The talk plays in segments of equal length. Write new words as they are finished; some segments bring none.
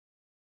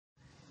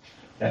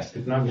X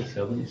कितना आ गया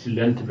 7, इसी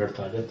लेंथ ब्रेड्थ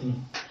आ जाती है,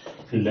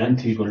 फिर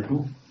length equal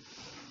to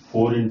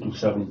 4 into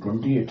 7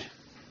 28,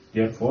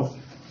 therefore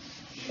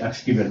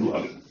x की वैल्यू आ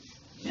गई।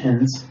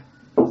 Hence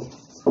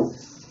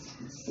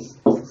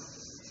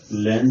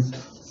length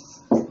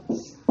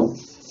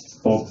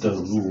of the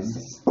room,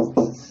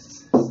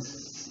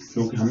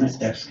 क्योंकि हमें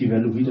एक्स की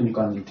वैल्यू भी तो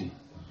निकालनी थी,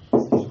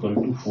 इक्वल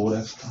टू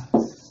 4x था,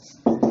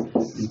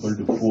 equal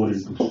to 4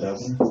 into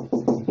 7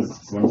 equal to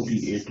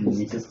 28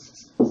 metre,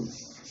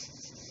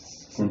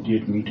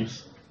 28 meters,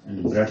 and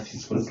breadth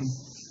equal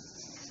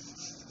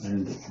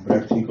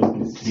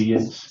to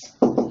 3x,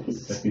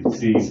 that means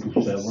 3 into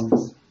 7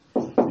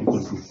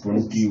 equal to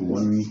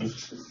 21 meters।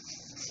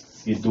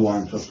 ये दो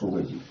आंसर्स हो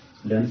गए जी।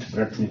 लेंथ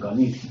ब्रेड्थ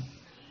निकालनी थी,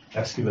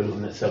 एक्स की वैल्यू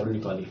हमने 7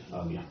 निकाली,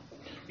 आ गया,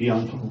 ये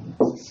आंसर हो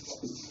गया।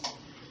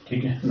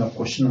 ठीक है, अब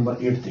क्वेश्चन नंबर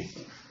 8 देखते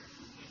हैं।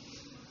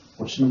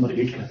 क्वेश्चन नंबर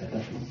 8 क्या कहता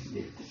है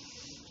देखते हैं,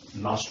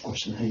 लास्ट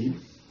क्वेश्चन है ये।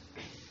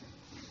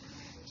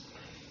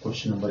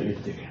 क्वेश्चन नंबर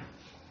 8 देखें।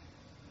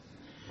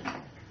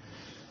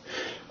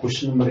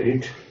 क्वेश्चन नंबर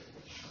 8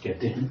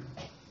 कहते हैं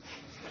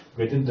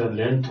within the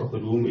length of a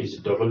room is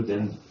double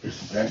than its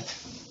breadth।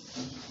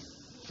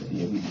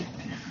 चलिए अभी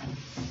देखते हैं।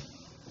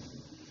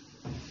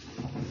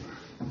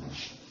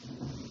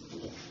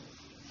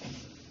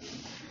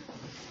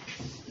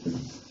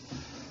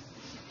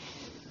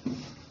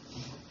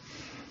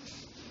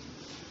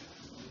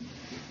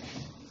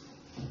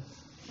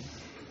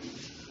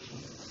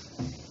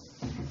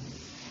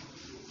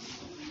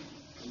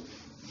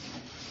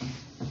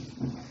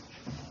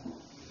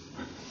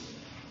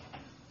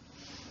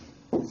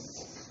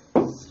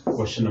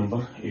 क्वेश्चन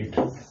नंबर 8,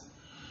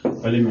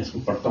 पहले मैं इसको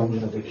पढ़ता हूँ,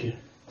 जरा देखिए।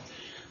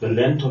 The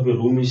length of A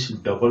room is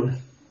double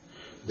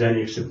then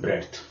it's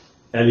breadth,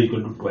 L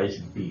equal to twice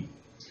B।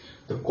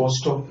 The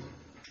cost of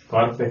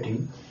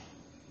carpeting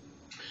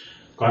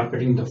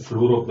the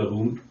floor of the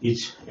room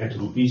is at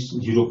rupees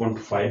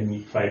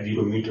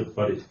 0.550 meter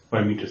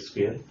per meter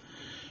square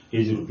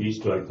is rupees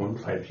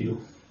 12.50।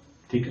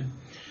 ठीक है,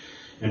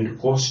 and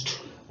cost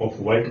of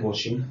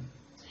whitewashing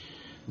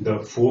the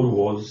 4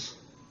 walls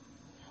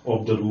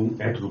of the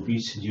room at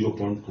rupees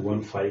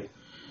 0.15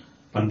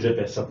 15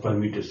 पैसा per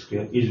meter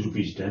square is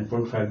rupees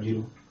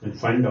 10.50, and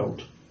find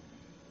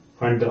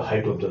the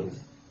height of the room।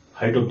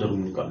 height of the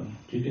room निकालनी,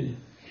 ठीक है जी।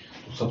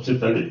 तो सबसे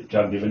पहले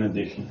क्या गिवन है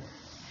देखें,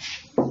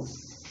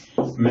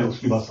 मैं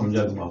उसकी बात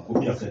समझा दूंगा आपको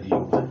क्या कह दिया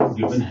हुआ है।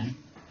 गिवन है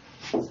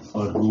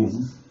a room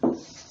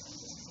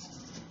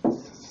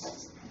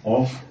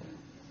of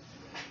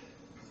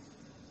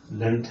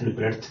length and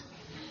breadth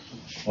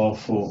of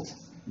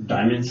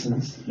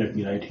dimensions, let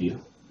me write here,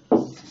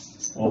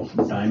 of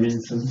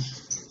dimensions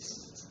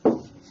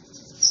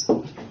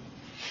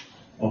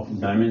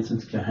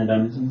क्या है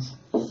dimensions,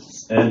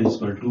 L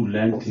equal to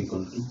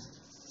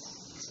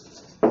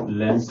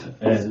length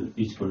L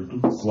equal to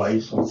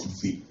twice of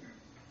B,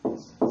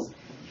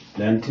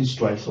 length is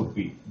twice of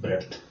B,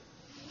 breadth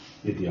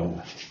ये दिया हुआ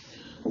है।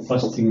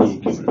 First thing ये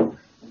given,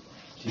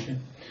 ठीक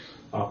है,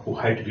 आपको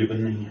हाइट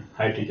गिवन नहीं है,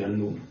 height is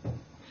unknown,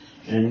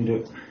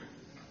 and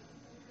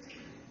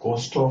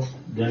cost of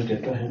then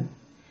कहता है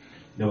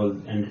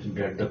double and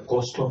bread, the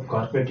cost of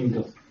carpeting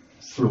the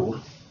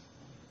floor,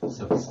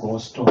 the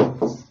cost of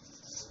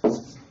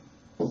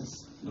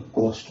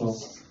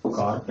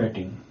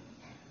carpeting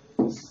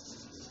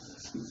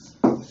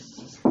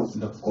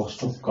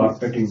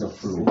the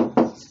floor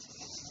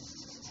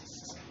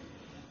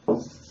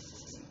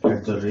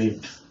at the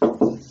rate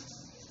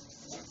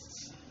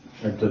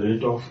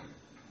of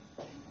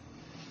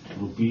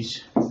rupees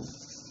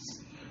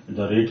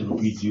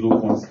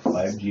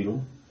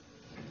 0.50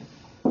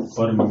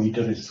 per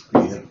meter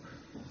square,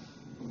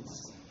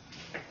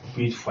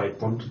 rupees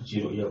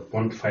 5.0 या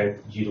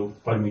 0.50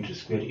 per meter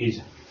square is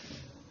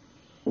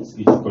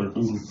equal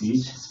to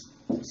rupees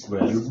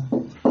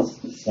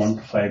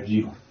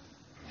 12.50।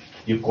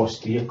 ये cost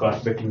थी है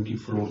carpeting की,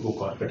 floor को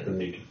carpet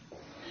करने की।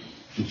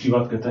 दूसरी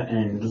बात कहता है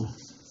and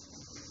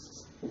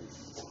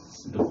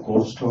the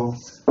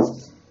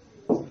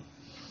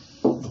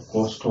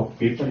cost of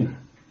papering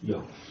या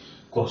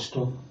cost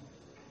of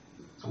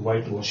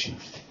white washing,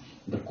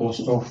 the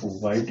cost of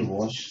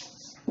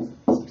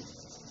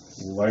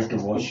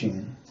whitewashing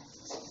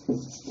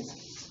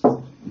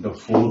the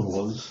four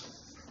walls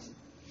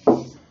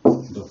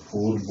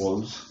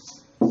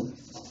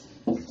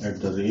at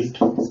the rate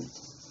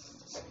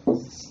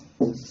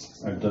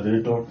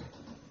of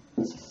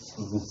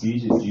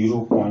rupees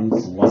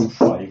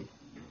 0.15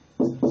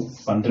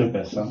 15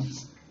 पैसा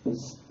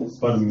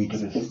per meter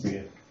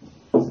square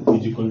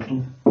is equal to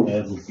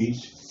rupees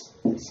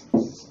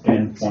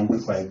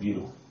 10.50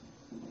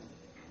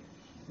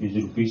 is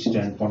rupees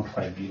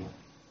 10.50।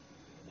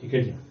 ठीक है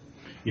जी,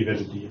 ये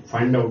वैल्यू दी है।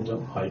 Find out the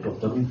height of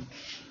the room,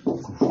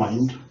 to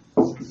find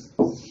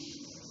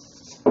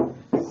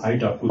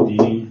height आपको दी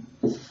गई है,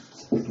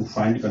 to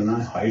find करना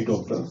है हाइट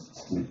ऑफ द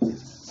रूम।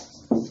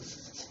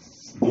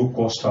 जो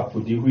कॉस्ट आपको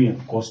दी हुई है,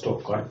 cost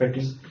of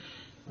carpeting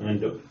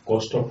and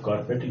cost of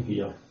carpeting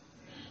या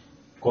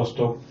cost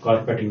of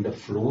carpeting the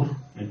floor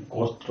and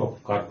cost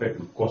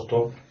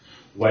of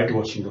white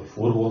washing the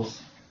 4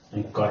 walls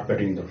and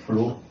carpeting the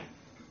floor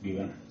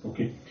given.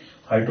 Okay,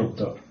 height of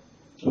the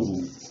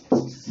room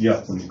ये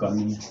आपको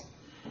निकालनी है,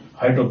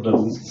 height of the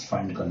room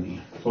find करनी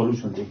है।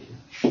 Solution देखिए,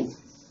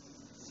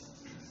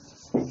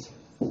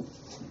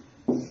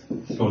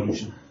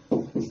 solution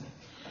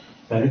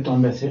पहले तो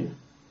हम वैसे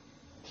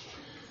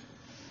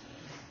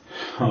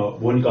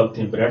वो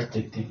निकालते हैं, ब्रेड्थ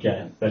देखते हैं क्या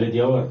है। पहले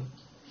दिया हुआ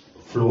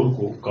फ्लोर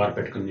को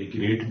कारपेट करने की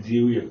रेट दी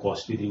हुई है,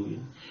 कॉस्ट भी दी हुई है,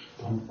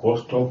 तो हम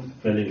कॉस्ट ऑफ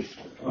पहले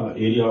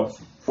एरिया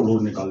ऑफ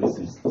फ्लोर निकाल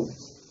लेते हैं।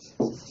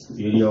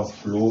 एरिया ऑफ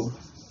फ्लोर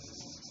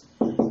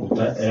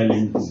होता है L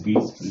into B,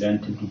 length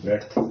into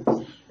breadth.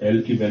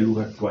 L की वैल्यू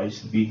है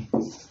twice B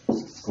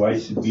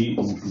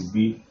into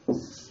B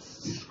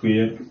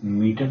square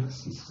metre,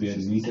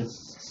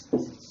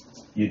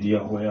 ये दिया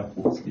हुआ है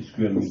आपको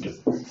स्क्वायर मीटर।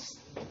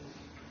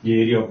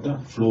 ये एरिया ऑफ द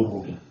फ्लोर हो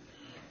गया।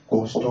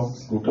 Cost of,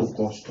 total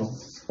cost of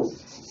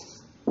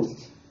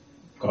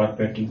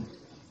carpeting,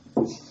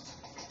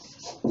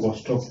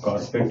 cost of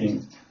carpeting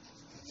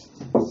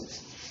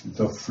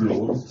the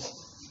floor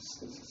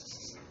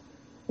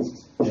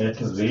at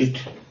the rate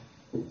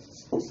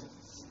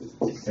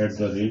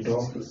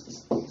of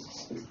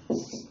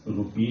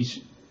rupees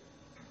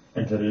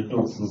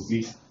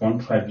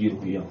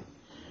 0.50 here,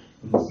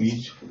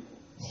 rupees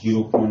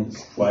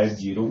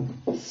 0.50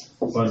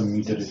 per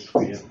meter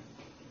square।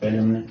 पहले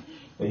हमने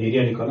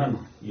एरिया निकाला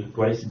ना, ये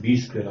ट्वाइस बी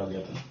स्क्वायर आ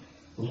गया था,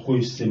 उसको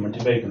इससे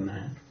मल्टीप्लाई करना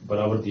है,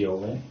 बराबर दिया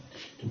हुआ है,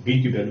 तो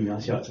बी की वैल्यू यहां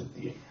से आ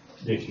सकती है।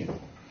 देखिए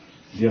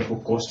देयरफॉर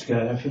कॉस्ट क्या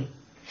है फिर,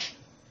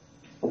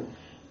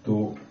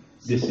 तो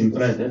this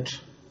implies that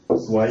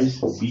twice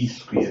B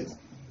square,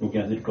 क्योंकि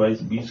यहां से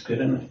ट्वाइस बी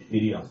स्क्वायर है ना,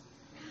 एरिया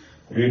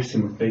रेट से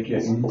मल्टीप्लाई किया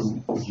इनटू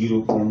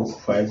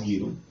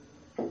 0.50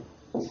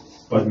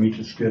 पर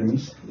मीटर स्क्वायर,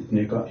 मीन्स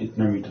इतने का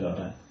इतना मीटर आ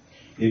रहा है,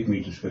 1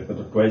 मीटर स्क्वायर का,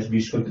 तो ट्वाइस बी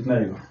स्क्वायर कितना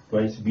आएगा,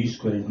 twice B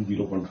square into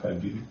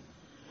 0.50,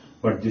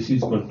 but this is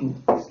equal to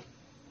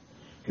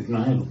कितना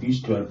है,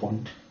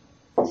 ₹12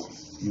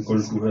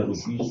 इक्वल टू है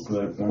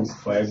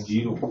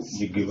 ₹12.50,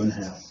 ये गिवन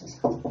है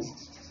आपको,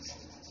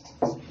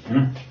 है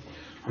ना।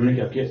 हमने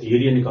क्या किया,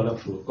 एरिया निकाला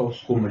फ्लोर का,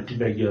 उसको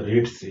मल्टीप्लाई किया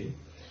रेट से,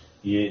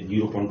 ये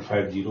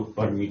 0.50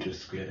 पर मीटर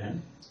स्क्वायर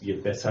है, ये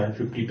पैसा है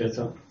 50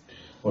 पैसा,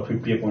 और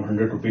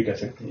 50/100 रुपये कह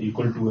सकते हैं,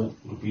 इक्वल टू है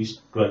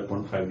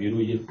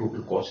 ₹12.50। ये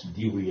टोटल कॉस्ट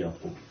दी हुई है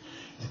आपको,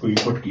 इसको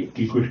इक्वट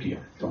किया,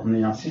 तो हमने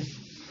यहाँ से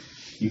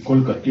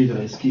इक्वल करके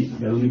जरा इसकी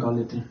वैल्यू निकाल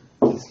लेते हैं।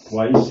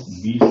 ट्वाइस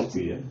बी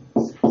स्क्वायर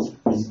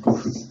इंटू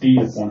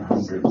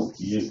 50/100,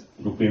 ये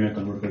रुपए में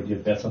कन्वर्ट कर दिया,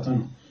 पैसा था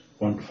ना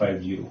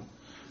 0.50,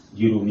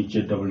 जीरो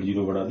नीचे डबल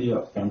जीरो बढ़ा दिया,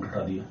 पॉइंट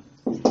हटा दिया,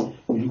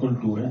 इक्वल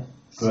टू है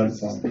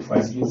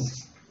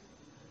 12.50,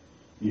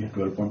 ये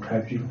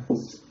 12.50,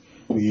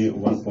 तो ये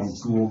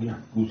 1.2 हो गया,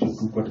 2 से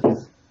 2 कट गया,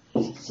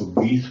 तो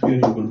बी स्क्वायर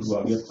इक्वल टू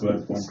आ गया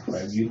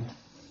 12.50।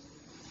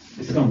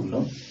 इसका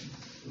मतलब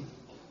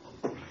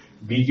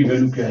बी की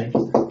वैल्यू क्या है,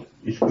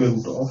 स्क्वायर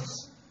रूट ऑफ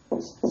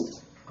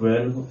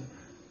 12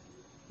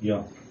 या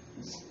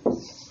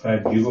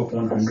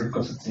 50/100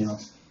 कर सकते हैं आप,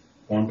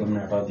 पॉइंट हमने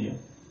हटा दिया,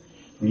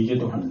 नीचे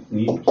तो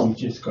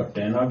नीचे इसका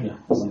 10 आ गया,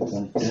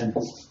 1.10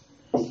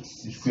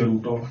 स्क्वायर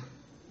रूट ऑफ,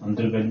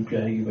 अंदर वैल्यू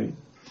क्या आएगी भाई,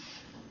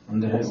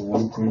 अंदर है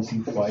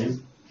 125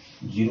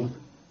 0,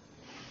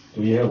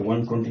 तो ये है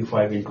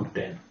 125 इंटू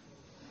 10,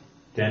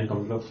 10 का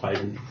मतलब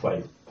 5 इंटू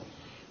 5,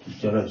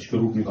 चलो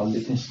स्क्वायर रूट निकाल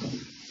देते हैं इसका।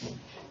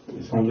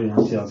 इसका मतलब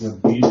यहाँ से आ गया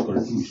B equal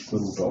to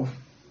square root of,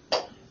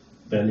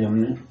 पहले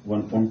हमने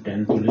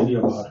 1.10 तो ले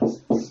लिया बाहर,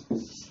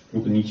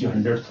 क्योंकि नीचे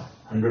 100 था,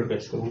 100 का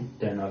स्क्वायर रूट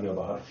 10 आ गया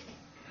बाहर।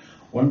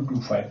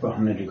 125 पर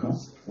हमने लिखा,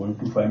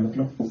 125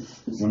 मतलब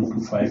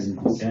 125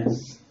 इंटू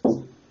 10,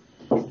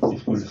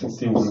 इसको लिख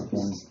सकते हैं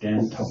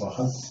 1.10 था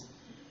बाहर,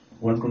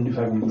 125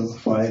 का मतलब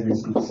 5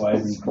 इंटू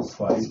 5 इंटू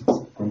 5,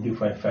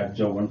 25 5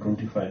 जाओ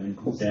 125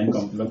 इंटू 10 का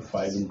मतलब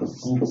 5 इंटू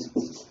 2,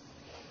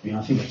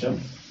 यहाँ से बचा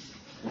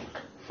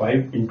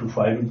 5 इंटू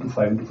 5 इंटू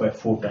 5 इंटू 5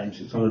 4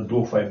 टाइम्स, इसका मतलब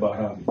 2 5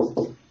 बाहर आ गए,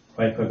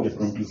 5 का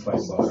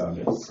 25 बाहर आ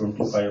गया,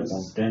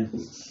 25/10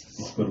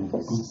 इसका रूट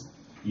 2,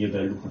 ये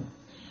वैल्यू है,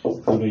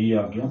 तो ये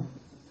आ गया,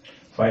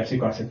 5 से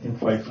काट सकते हैं,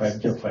 5 5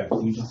 जा 5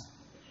 2 जा,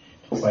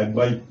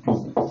 5/2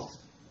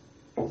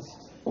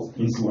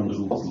 इंटू अंडर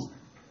रूट 2,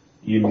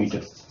 ये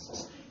मीटर,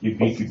 ये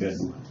बी की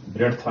वैल्यू है।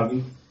 ब्रेड्थ आ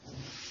गई,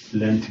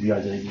 लेंथ भी आ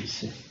जाएगी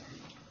इससे,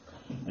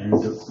 and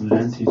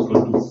length is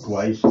equal to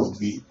twice of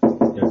B,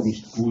 that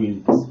means 2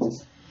 into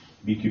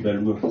B की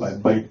वैल्यू है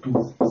 5/2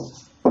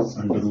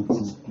 अंडर रूट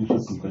 2, 2 से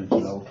 2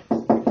 कैंसिल आउट,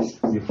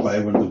 ये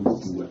 5 अंडर रूट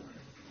 2 है,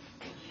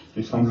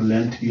 तो इसका मतलब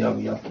लेंथ भी आ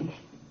गई आपकी,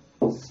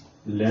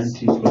 लेंथ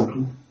इज इक्वल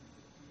टू,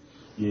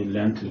 ये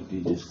लेंथ लिख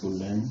दीजिए इसको,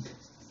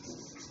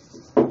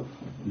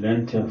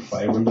 लेंथ है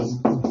 5 अंडर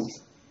रूट 2,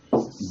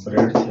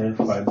 ब्रेड्थ है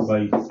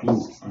 5/2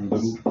 अंडर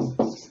रूट 2,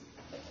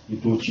 ये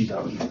दो चीज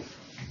आ गई।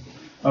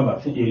 अब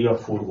आते हैं area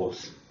of 4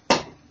 walls.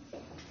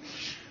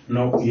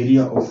 Now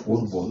area of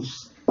 4 walls,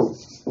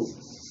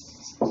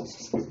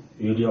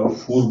 area of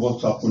 4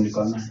 walls आपको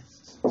निकालना है,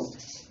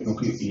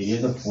 क्योंकि एरिया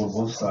जब 4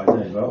 वॉल्स आ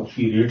जाएगा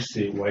उसकी रेट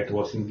से व्हाइट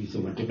वॉशिंग भी से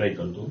मल्टीप्लाई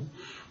कर दो,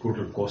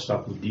 टोटल कॉस्ट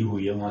आपको दी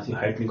हुई है, वहां से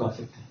हाइट निकाल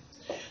सकते हैं।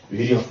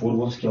 एरिया ऑफ 4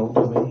 वॉल्स क्या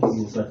होता है भाई,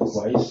 ये होता है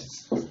twice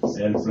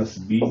L plus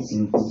B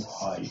into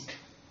height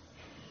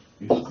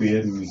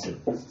square metre.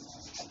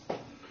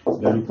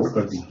 Value put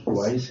कर दी,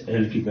 ट्वाइस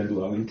एल की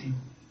वैल्यू आ गई थी,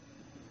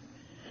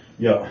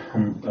 या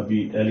हम अभी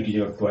एल की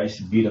जगह ट्वाइस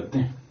बी रखते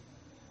हैं,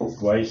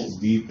 twice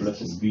B plus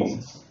B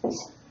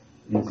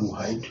into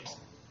height,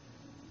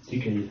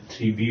 ठीक है, ये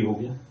 3b हो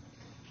गया,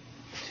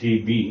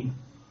 3b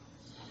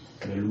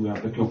वैल्यू यहाँ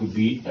पे, क्योंकि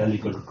B L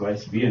equal to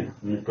twice B है ना,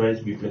 हमने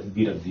ट्वाइस बी प्लस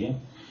बी रख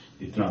दिया,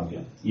 इतना हो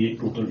गया। ये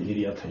टोटल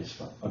एरिया था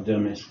इसका। अब जब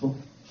मैं इसको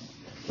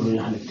थोड़ा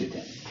यहाँ लिख देते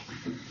हैं,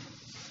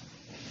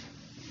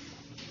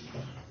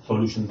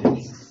 सॉल्यूशन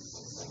देखिए।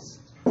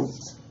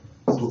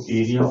 तो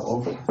एरिया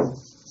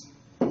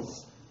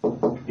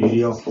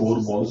ऑफ 4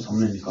 बॉल्स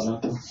हमने निकाला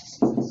था,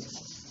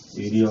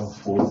 एरिया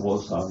ऑफ 4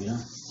 बॉल्स आ गया,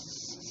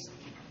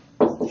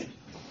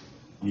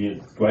 ये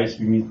twice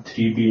B mean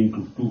 3b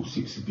into 2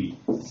 6b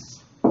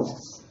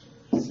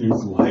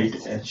into height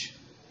h,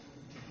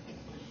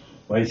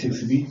 Y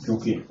 6b,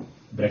 क्योंकि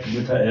ब्रैकेट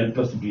में था l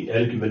प्लस बी,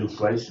 एल की value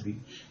twice B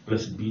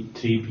plus B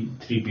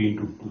 3b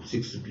into 2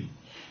 6b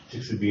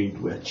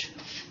into h,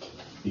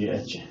 ये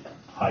h है,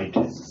 हाइट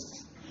है,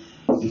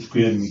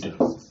 square metre.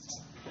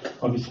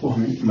 अब इसको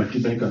हमें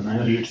मल्टीप्लाई करना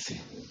है रेट से,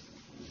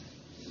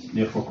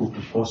 therefore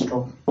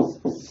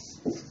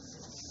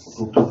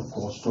total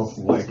cost of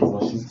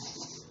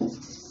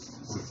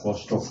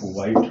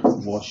white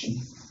washing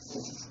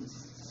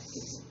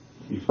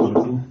equal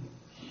to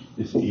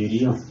this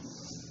area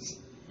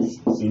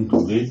into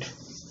rate,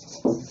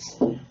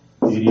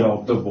 area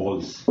of the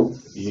balls,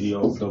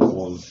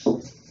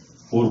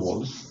 4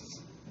 balls,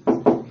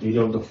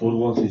 area of the 4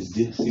 balls is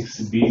this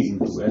 6b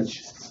into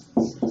h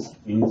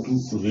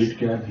into rate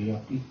क्या है भैया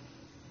आपकी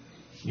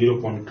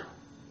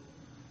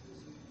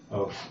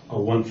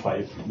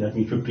 0.15, that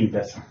means 15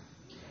 पैसा,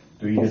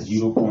 तो ये है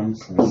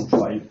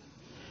 0.15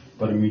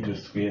 पर मीटर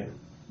स्क्वायर,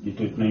 ये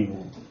तो इतना ही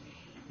हो,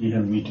 ये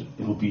है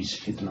मीटर रुपीज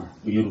इतना,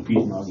 तो ये रुपीज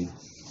में आ गया।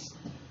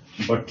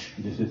 But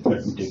this is,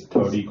 let me take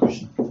third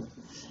equation,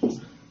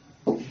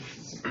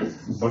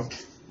 but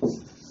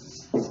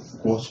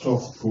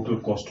total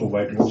cost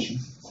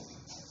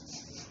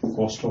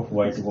of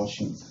white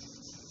washing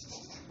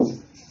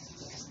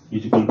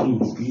is equal to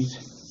rupees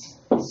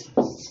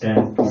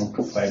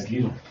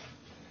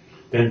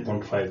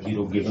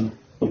 10.50 given,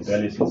 ये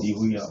पहले से दी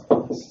हुई है आपको,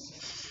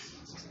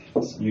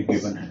 ये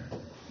गिवन है,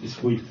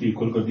 इसको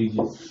इक्वल कर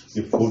दीजिए,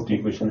 ये फोर्थ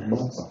इक्वेशन है ना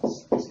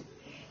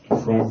आपका।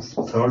 From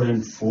third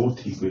and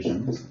fourth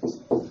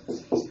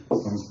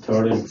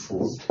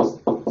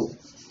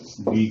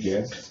we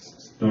get,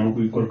 दोनों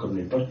को इक्वल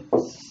करने पर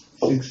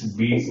 6b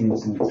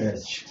into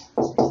H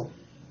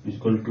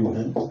equal to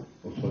है,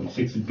 sorry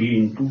 6b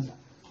into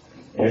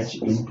H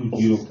into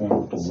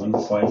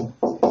 0.15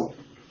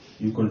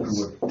 equal to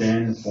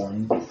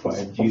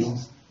 10.50,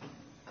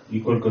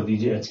 equal कर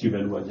दीजिए, एच की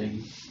वैल्यू आ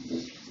जाएगी,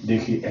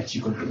 देखिए h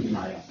इक्वल टू कितना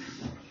आया,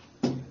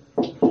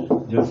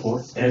 therefore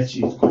h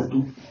equal to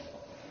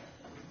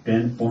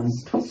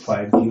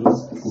 10.50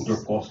 total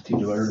cost थी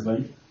डिवाइडेड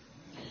बाई,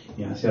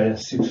 यहाँ से आया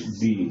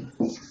 6b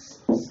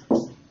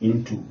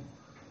इंटू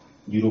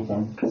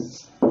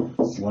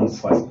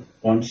 0.15,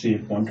 पॉइंट से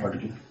पॉइंट हट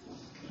के,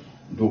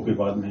 2 के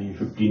बाद में ये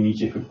 15,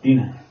 नीचे 15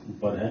 है,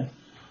 ऊपर है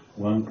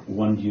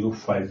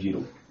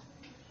 1050,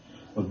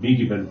 और b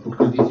की वैल्यू पुट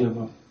कर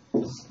दीजिएगा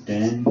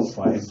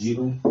 1050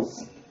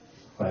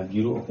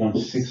 अपॉन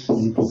 6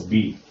 इंटू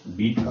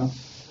बी था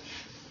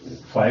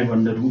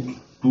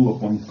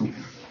 5√2/2,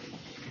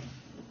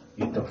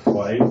 ये था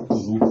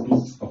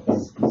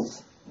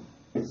 5√2/2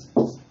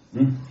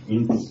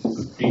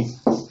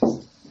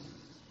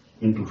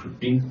 इंटू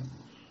 15,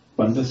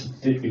 15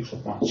 7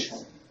 105,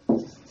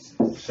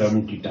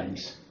 70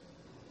 टाइम्स,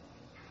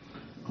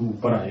 2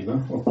 ऊपर आएगा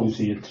और 2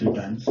 से ये 3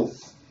 टाइम्स,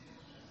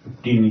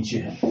 15 नीचे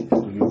है,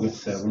 तो ये हो गया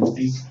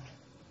 70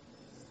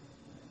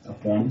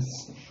 अपॉन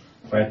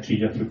 5 3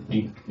 जा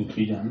 50, 2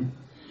 3 जा,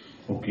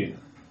 ओके,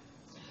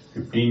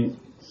 15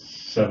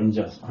 7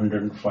 जा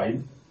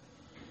 105,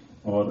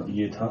 और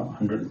ये था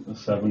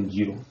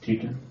 170,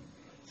 ठीक है,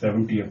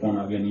 70 अपॉन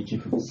आ गया नीचे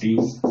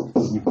 15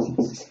 √2,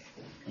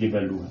 ये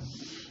वैल्यू है।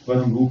 अगर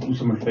हम √2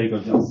 से मल्टीप्लाई कर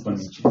दें ऊपर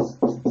नीचे,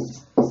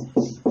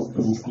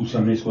 √2 से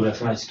हमने इसको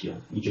रेशनलाइज किया,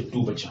 नीचे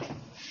 2 बचा,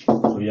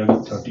 तो ये आ गया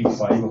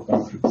 35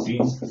 अपॉन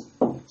 15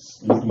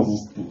 इंटू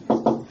 √2,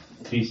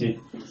 3 से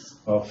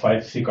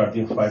 5 से काट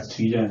दिया, 5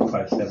 3 जाए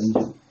 5 7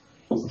 जाए,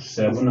 तो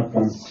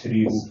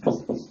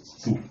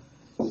 7/3√2,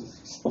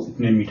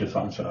 इतने मीटर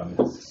आंसर आ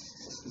गया,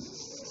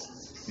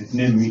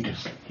 इतने मीटर,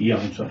 ये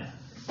आंसर है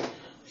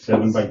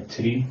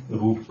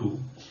 7/3√2,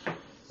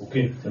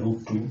 ओके,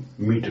 √2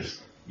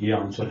 मीटर्स, ये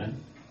आंसर है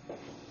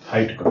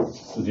हाइट का।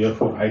 तो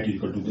therefore height is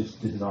equal to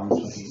this is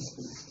answer here,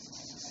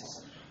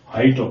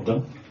 height of the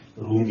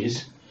room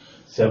is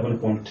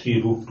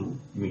 7.3√2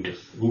 meters,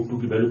 √2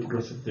 की वैल्यू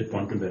पकड़ सकते हैं,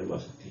 पॉइंट में वैल्यू आ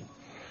सकती है।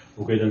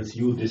 Okay, then see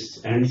you, this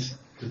ends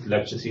this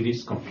lecture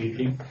series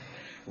completely.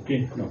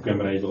 Okay, now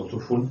camera is also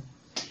full,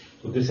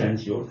 so this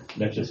ends your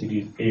lecture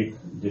series 8,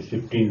 this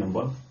 15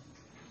 number.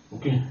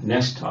 Okay,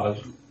 next I'll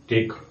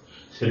take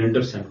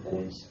cylinders and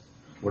cones.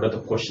 What are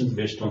the questions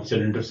based on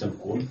cylinders and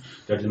cone?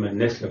 That is my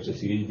next lecture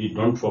series. We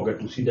don't forget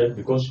to see that,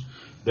 because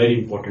very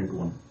important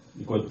one.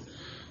 Because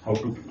how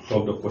to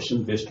solve the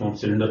questions based on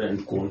cylinder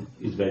and cone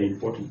is very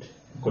important,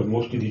 because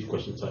mostly these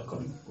questions are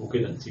coming.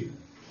 Okay, then see you.